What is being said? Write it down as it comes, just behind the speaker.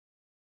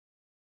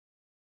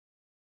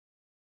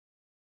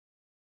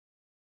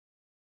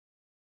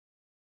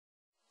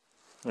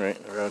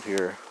Alright, we're out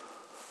here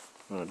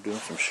doing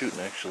some shooting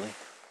actually.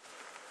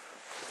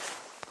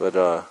 But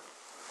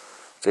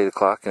it's 8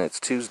 o'clock and it's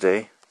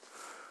Tuesday,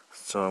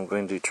 so I'm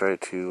going to try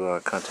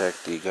to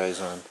contact the guys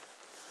on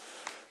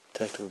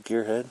Tactical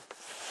Gearhead.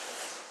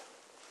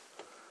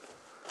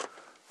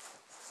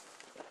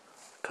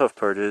 Tough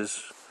part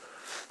is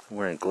I'm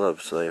wearing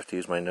gloves, so I have to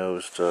use my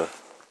nose to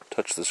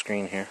touch the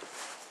screen here.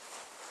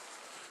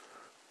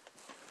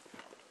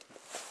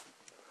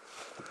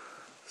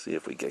 See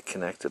if we get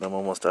connected. I'm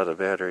almost out of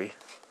battery.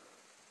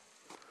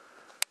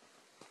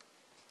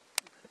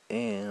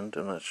 And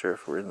I'm not sure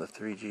if we're in the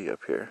 3G up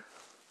here.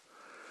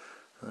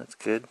 That's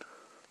good.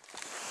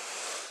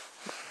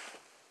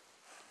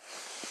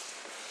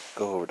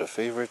 Go over to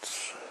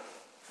favorites.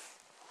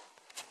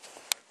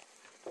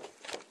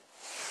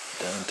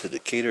 Down to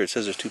Decatur. It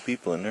says there's 2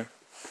 people in there.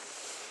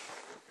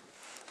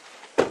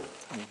 You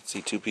can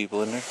see 2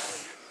 people in there.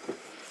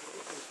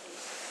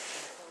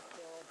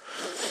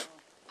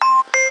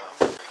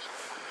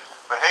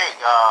 But hey,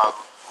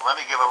 let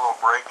me give a little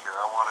break here.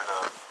 I wanted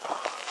to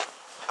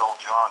tell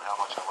John how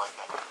much I like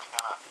that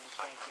antenna you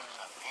sent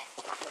me.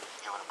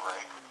 Give it a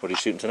break. What are you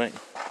shooting tonight?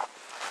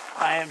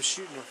 I am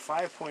shooting a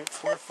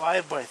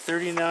 5.45 by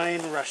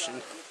 39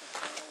 Russian.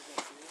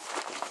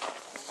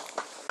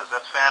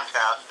 That's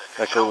fantastic.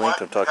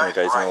 Echolink. I'm talking to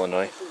guys in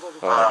Illinois.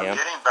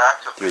 Getting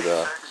back to through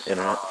the basics,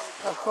 internet.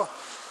 Oh, cool.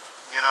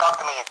 You know, talk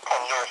to me 10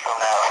 years from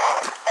now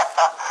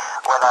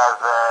when I've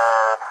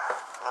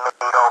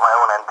made all my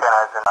own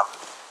antennas and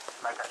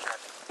like I said,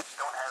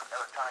 don't have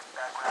electronics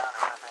background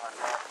or anything like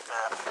that.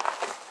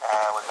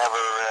 Was never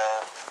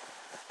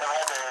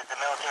had the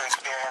military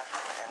experience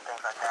and things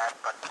like that.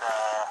 But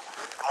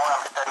the more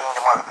I'm studying,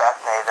 the more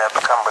fascinated I've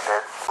become with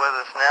this. With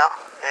us now,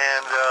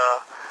 and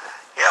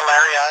yeah,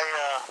 Larry, I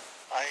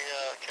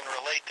can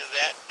relate to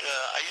that.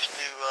 I used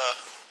to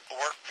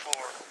work for,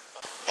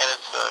 and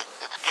it's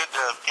good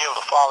to be able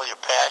to follow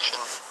your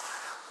passion.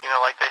 You know,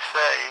 like they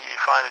say, you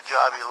find a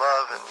job you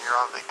love and you're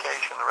on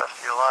vacation the rest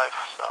of your life.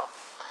 So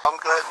I'm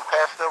going to go ahead and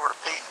pass it over to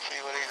Pete and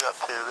see what he's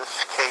up to. This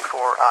is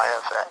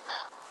K4IFX.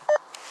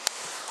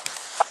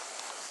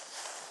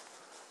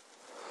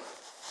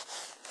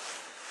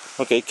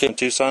 Okay, Kim,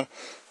 Tucson.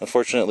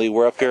 Unfortunately,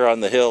 we're up here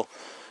on the hill.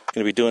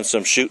 Going to be doing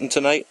some shooting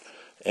tonight,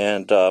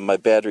 and my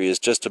battery is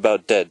just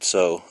about dead,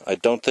 so I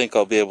don't think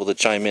I'll be able to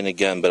chime in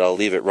again, but I'll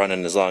leave it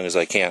running as long as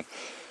I can.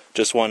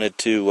 Just wanted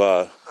to...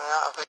 I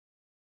think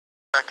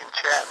back in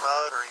chat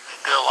mode, or he's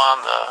still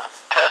on the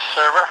test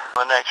server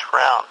for the next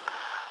round.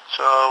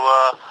 So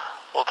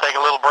we'll take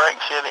a little break,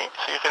 see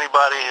if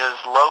anybody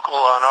is local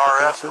on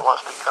RF that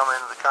wants to come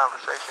into the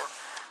conversation,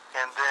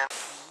 and then...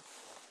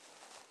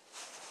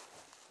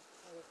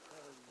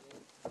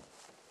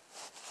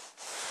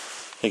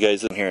 Hey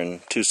guys, I'm here in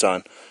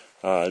Tucson.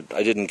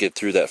 I didn't get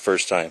through that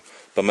first time,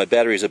 but my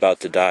battery's about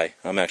to die.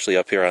 I'm actually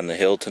up here on the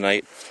hill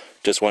tonight.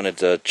 Just wanted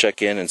to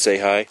check in and say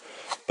hi,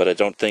 but I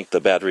don't think the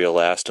battery will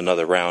last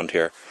another round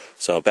here.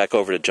 So back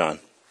over to John.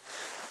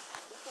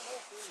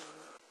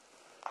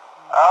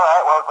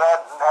 Alright, well, glad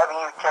having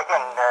you check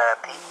in,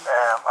 Pete.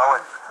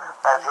 Always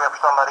nice to hear from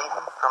somebody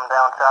from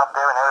down south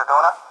there in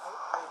Arizona.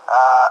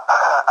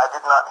 I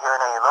did not hear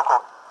any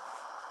local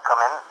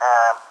come in,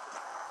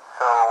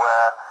 so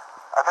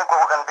I think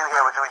what we're going to do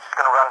here is we're just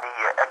going to run the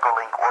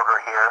Echolink order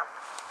here.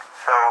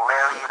 So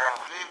Larry, then...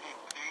 Good evening,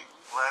 Pete.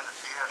 Glad to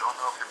see you. I don't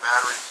know if your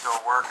battery's still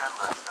working,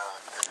 but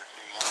good to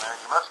see you in there.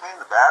 You must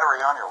mean the battery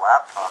on your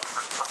laptop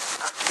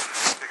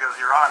because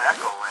you're on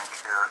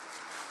Echolink here.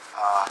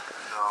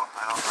 So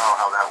I don't know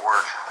how that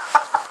works.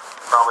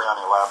 Probably on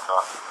your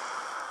laptop.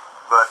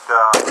 But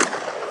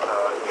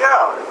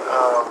yeah,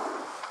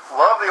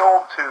 love the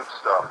old tube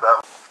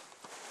stuff.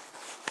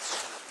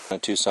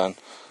 Tucson.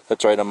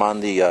 That's right, I'm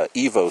on the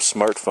Evo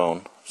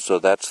smartphone, so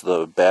that's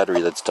the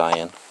battery that's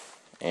dying,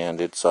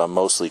 and it's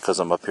mostly because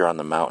I'm up here on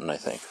the mountain, I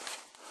think.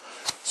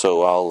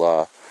 So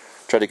I'll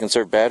try to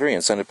conserve battery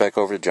and send it back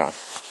over to John.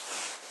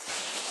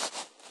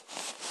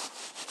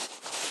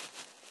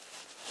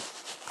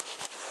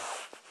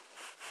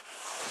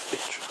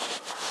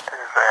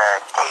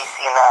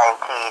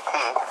 KC9TT.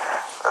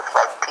 Looks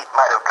like Pete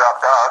might have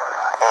dropped off,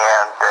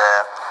 and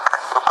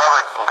we're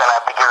probably going to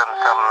have to give him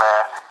some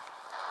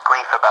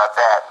grief about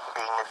that,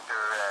 being Mr.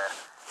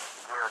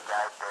 Gear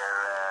Guide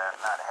there,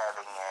 not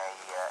having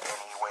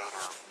any way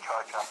to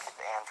charge up his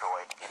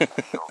Android. But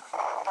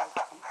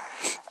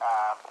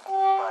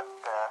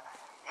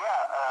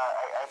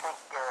yeah, I think,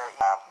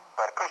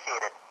 but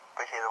appreciate it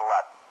a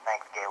lot.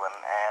 Thanks, Galen,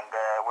 and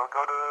we'll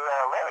go to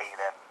Larry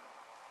then.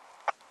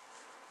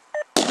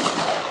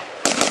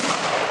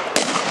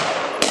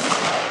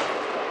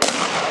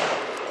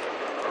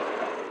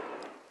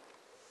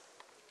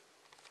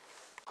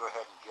 Go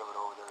ahead and give it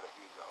over there to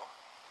Hugo.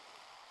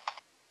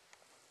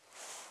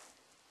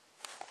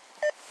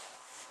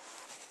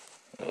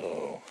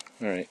 Oh,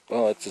 alright.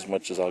 Well, that's as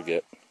much as I'll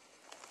get.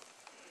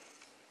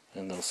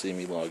 And they'll see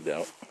me logged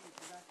out.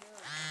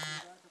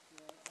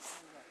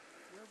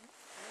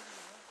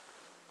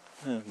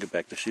 Get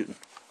back to shooting.